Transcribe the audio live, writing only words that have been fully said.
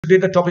Today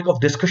the topic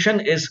of discussion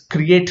is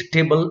create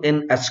table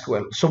in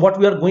SQL. So what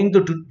we are going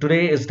to do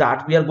today is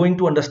that we are going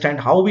to understand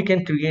how we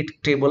can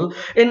create table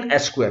in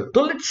SQL.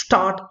 So let's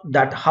start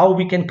that how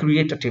we can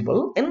create a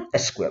table in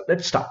SQL.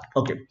 Let's start.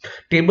 Okay,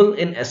 table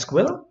in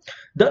SQL.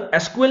 The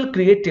SQL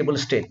create table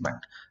statement.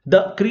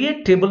 The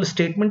create table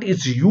statement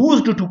is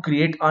used to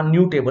create a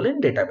new table in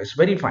database.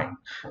 Very fine.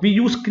 We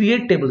use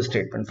create table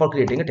statement for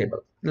creating a table.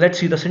 Let's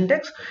see the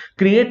syntax.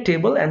 Create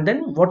table, and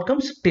then what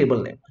comes?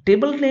 Table name.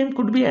 Table name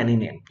could be any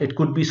name. It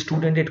could be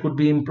student, it could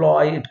be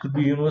employee, it could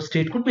be university,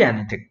 it could be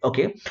anything.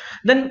 Okay.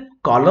 Then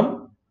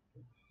column,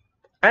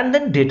 and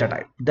then data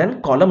type.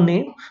 Then column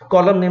name.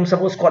 Column name,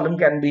 suppose column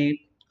can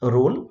be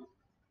role,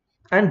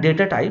 and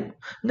data type.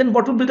 Then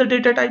what would be the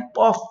data type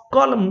of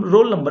column?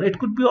 Roll number, it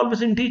could be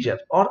always integer,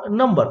 or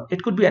number,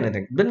 it could be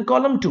anything. Then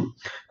column 2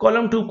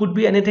 could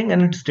be anything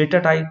and its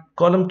data type.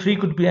 Column 3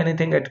 could be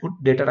anything, it could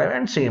data type,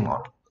 and same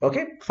on.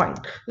 Okay, fine.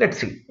 Let's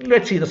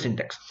see the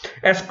syntax.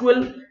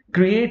 SQL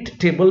create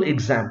table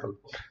example.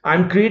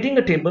 I'm creating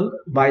a table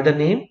by the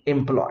name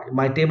employee.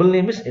 My table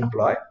name is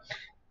employee.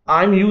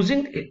 I'm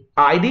using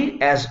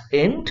id as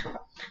int,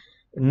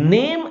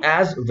 name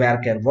as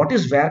varchar. What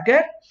is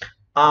varchar?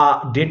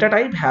 Data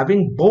type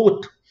having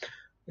both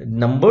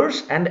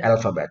numbers and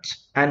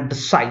alphabets, and the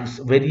size,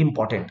 very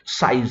important,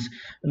 size.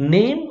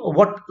 Name,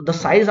 what the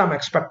size I'm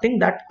expecting,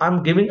 that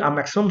I'm giving a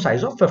maximum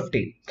size of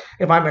 15.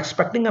 If I'm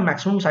expecting a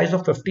maximum size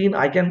of 15,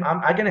 I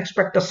can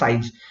expect a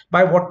size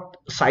by what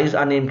size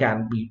a name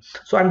can be.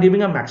 So I'm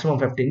giving a maximum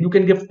 15. You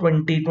can give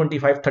 20,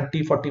 25,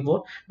 30,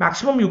 44.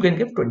 Maximum you can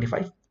give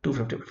 25 to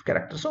 55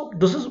 characters. So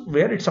this is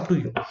where it's up to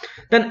you.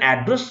 Then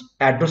address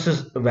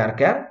is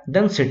varchar.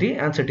 Then city,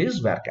 and city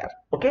is varchar.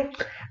 Okay,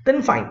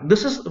 then fine.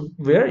 This is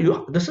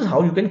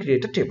how you can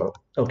create a table.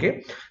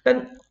 Okay,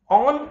 then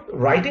on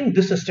writing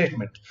this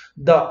statement,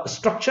 the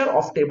structure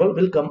of table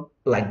will come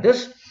like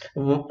this.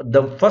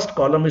 The first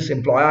column is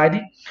employee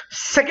ID,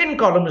 second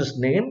column is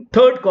name,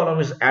 third column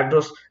is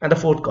address, and the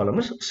fourth column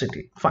is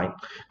city. Fine.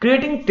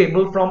 Creating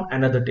table from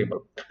another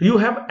table. You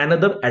have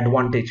another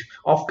advantage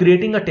of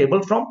creating a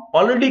table from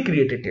already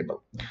created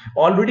table.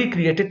 Already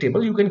created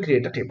table, you can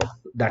create a table.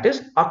 That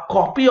is, a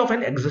copy of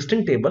an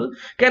existing table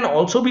can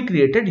also be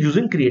created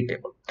using create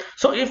table.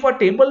 So if a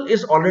table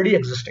is already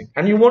existing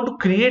and you want to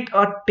create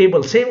a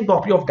table, same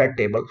copy of that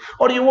table,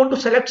 or you want to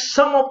select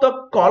some of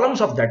the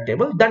columns of that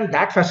table, then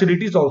that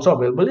facility is also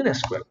available in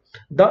SQL.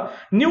 The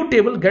new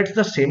table gets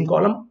the same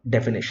column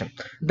definition.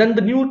 Then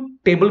the new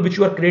table which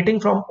you are creating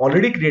from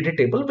already created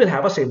table will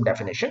have a same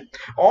definition.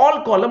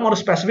 All column or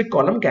specific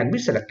column can be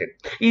selected.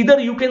 Either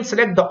you can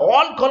select the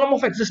all column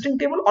of existing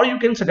table, or you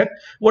can select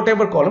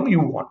whatever column you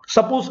want.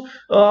 Suppose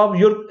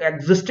your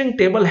existing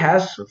table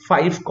has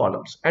 5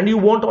 columns and you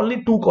want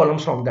only 2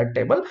 columns from that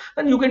table,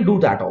 then you can do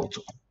that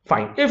also.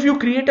 Fine. If you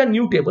create a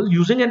new table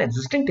using an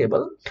existing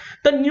table,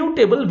 the new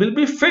table will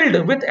be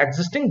filled with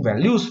existing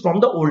values from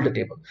the old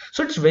table.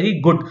 So it's very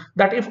good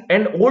that if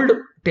an old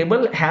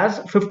table has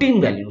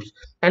 15 values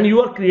and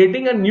you are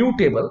creating a new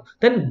table,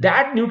 then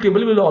that new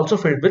table will also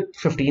fill with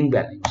 15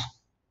 values.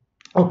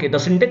 Okay, the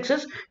syntax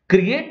is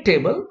create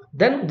table,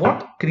 then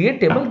what? Create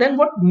table, then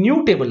what?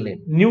 New table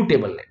name. New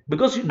table name,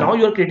 because now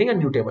you are creating a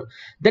new table.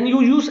 Then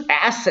you use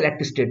as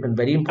select statement,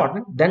 very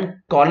important.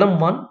 Then column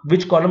 1,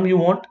 which column you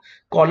want.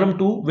 Column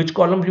 2, which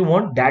column you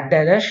want.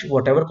 Dash,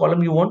 whatever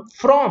column you want.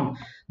 From,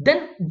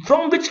 then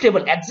from which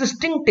table?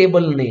 Existing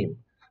table name.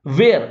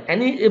 Where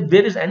if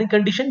there is any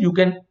condition, you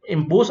can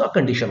impose a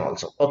condition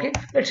also. Okay,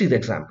 let's see the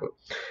example.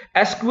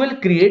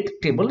 SQL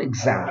create table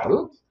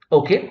example.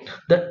 Okay,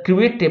 the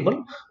create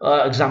table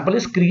example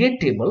is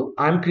create table.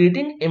 I'm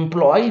creating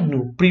employee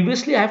new.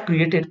 Previously I have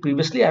created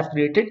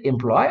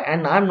employee,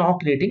 and I'm now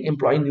creating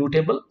employee new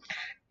table.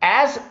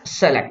 As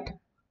select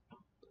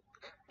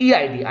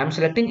EID, I'm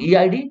selecting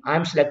EID,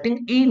 I'm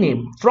selecting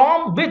ename.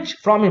 From which?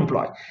 From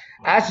employee.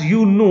 As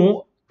you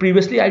know,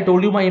 previously I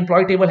told you my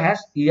employee table has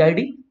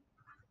EID,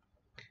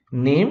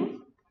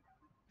 name,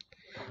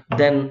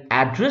 then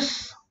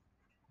address,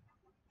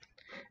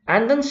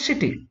 and then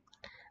city.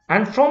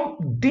 And from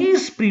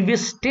these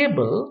previous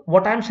table,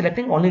 what I'm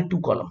selecting, only 2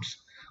 columns,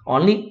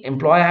 only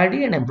employee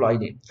ID and employee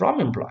name from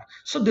employee.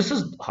 So this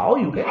is how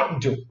you can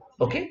do.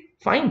 Okay,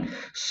 fine.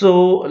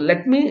 So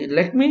let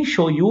me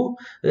show you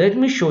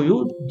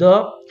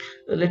the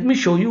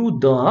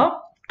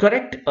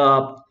correct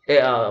well,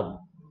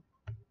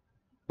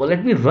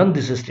 let me run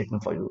this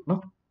statement for you.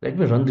 No, let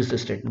me run this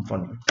statement for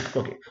you.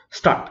 Okay,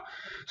 start.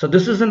 So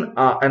this is an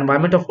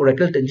environment of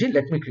Oracle 10G.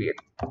 Let me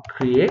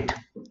create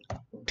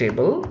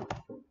table.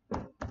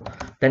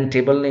 Then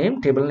table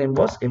name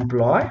was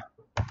employee.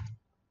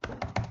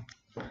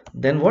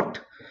 Then what?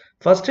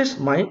 First is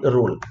my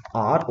role,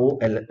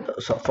 ROL.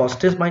 So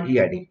first is my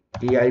EID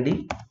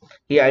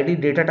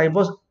data type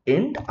was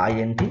int,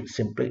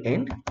 simply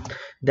int.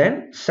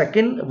 Then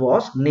second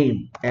was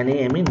name,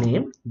 NAME,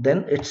 name.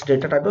 Then its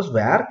data type was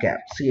varchar,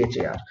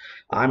 CHAR.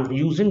 I'm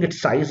using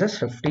its size as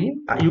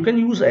 15. You can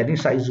use any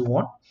size you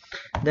want.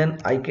 Then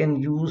I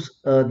can use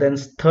then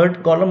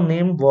third column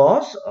name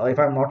was if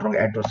I'm not wrong,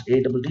 address,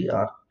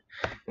 ADDR.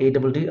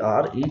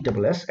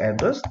 address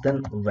address,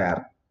 then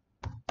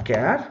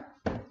varchar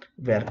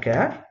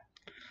varchar,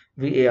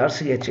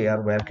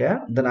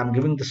 then I'm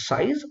giving the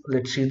size.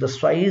 Let's see, the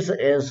size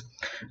is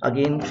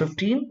again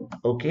 15.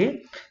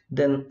 Okay,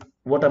 then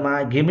what am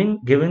I giving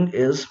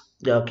is,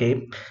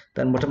 okay,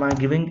 then what am I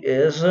giving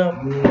is,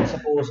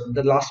 suppose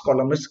the last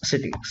column is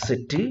city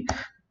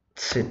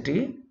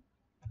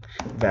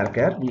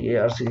varchar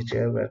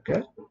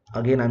varchar,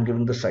 again I'm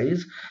giving the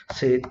size,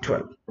 say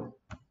 12,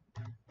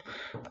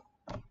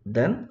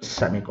 then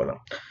semicolon.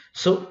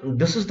 So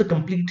this is the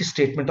complete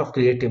statement of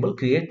create table,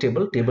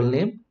 table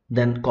name,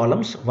 then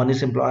columns. One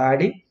is employee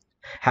ID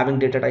having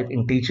data type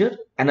integer,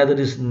 another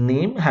is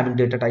name having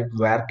data type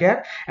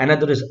varchar,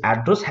 another is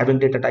address having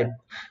data type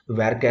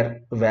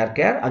varchar,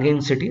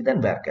 again city,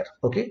 then varchar.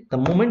 Okay, the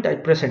moment I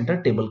press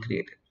enter, table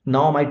created.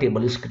 Now my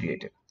table is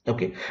created.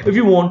 Okay, if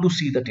you want to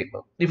see the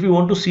table,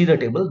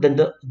 then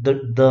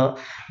the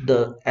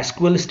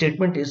SQL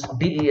statement is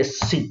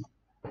DESC.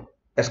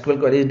 SQL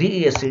query is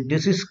DESC.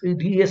 This is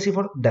DESC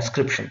for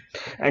description,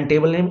 and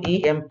table name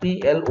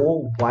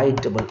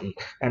EMPLOYEE.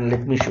 And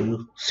let me show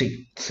you.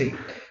 See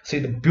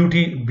the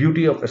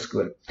beauty of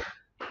SQL.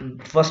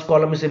 First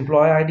column is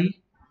employee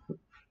ID.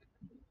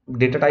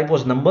 Data type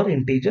was number,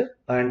 integer,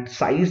 and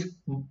size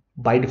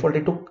by default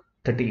it took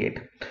 38.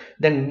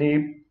 Then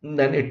name,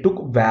 then it took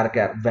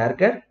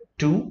varchar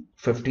 2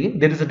 15.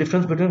 There is a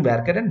difference between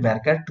varchar and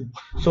varchar 2.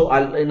 So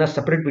I'll, in a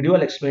separate video,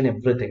 I'll explain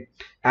everything.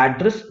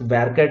 Address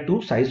varchar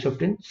 2, size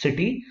 15,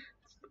 city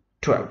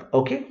 12.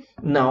 Okay,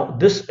 now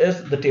this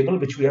is the table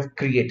which we have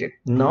created.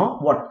 Now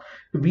what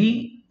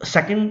we,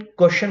 second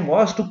question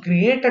was to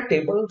create a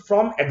table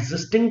from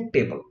existing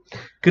table.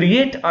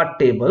 Create a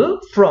table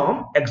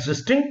from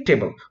existing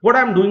table. What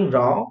I'm doing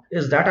now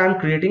is that I'm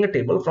creating a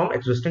table from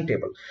existing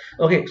table.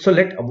 Okay, so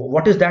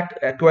what is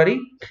that query?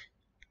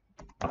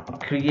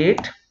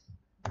 Create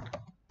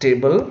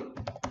table.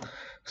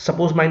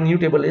 Suppose my new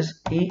table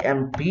is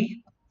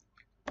EMPLOYEE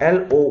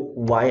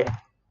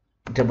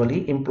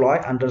employee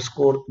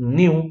underscore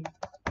new.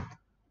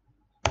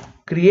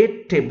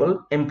 Create table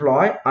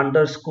employee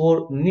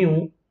underscore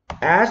new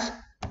as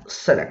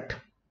select.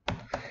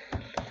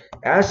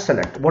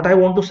 What I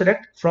want to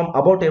select from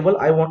above table,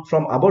 I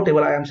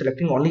am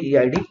selecting only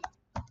EID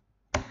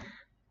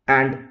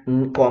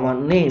and comma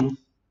name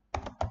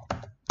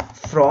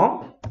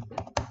from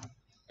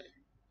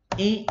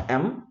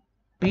EMPLOYII.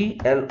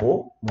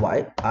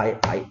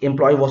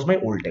 Employee was my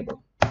old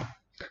table.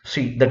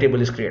 See, the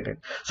table is created.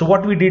 So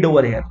what we did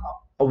over here,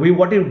 we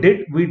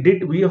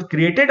have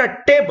created a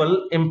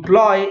table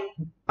employee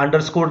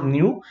underscore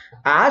new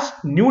as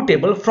new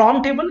table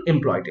from table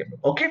employee table.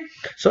 Okay,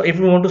 so if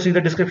you want to see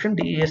the description,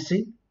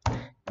 DESC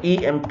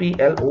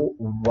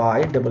EMPLOYEE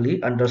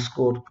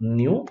underscore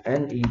new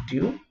and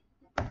edu.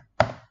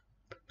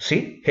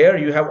 See, here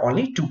you have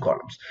only 2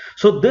 columns.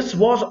 So this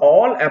was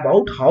all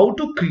about how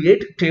to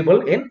create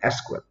table in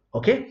SQL.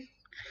 Okay,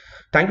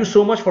 thank you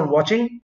so much for watching.